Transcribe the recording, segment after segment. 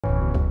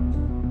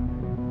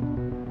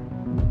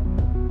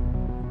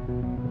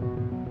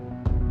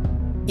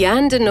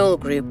Jan de Nul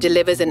Group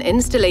delivers an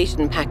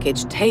installation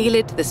package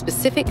tailored to the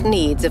specific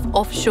needs of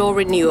offshore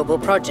renewable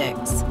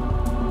projects.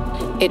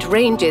 It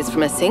ranges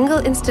from a single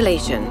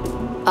installation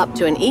up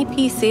to an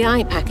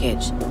EPCI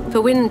package for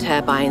wind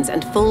turbines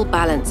and full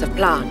balance of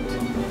plant.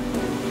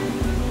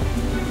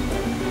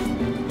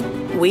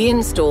 We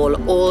install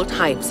all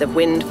types of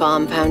wind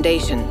farm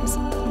foundations,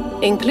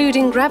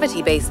 including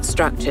gravity-based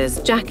structures,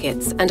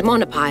 jackets and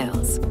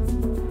monopiles.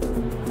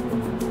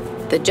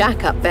 The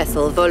jack-up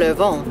vessel Vol au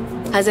Vent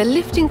has a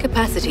lifting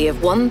capacity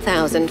of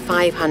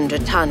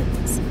 1,500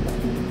 tons.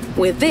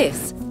 With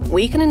this,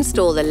 we can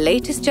install the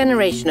latest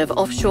generation of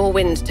offshore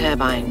wind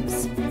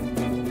turbines.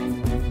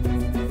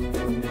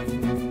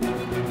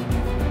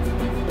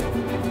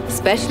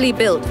 Specially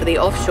built for the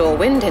offshore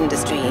wind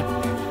industry,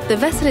 the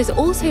vessel is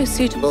also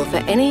suitable for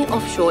any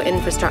offshore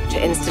infrastructure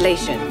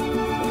installation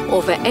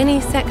or for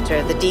any sector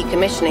of the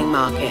decommissioning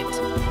market.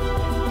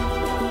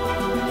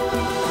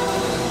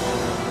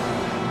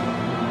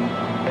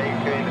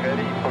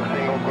 Ready for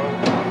single go.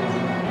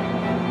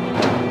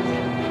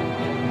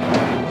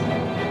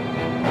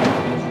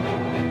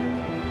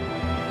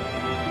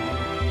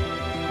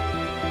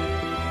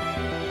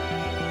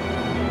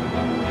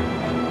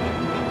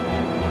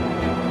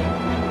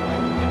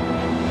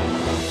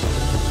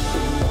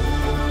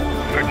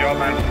 Good job,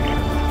 man.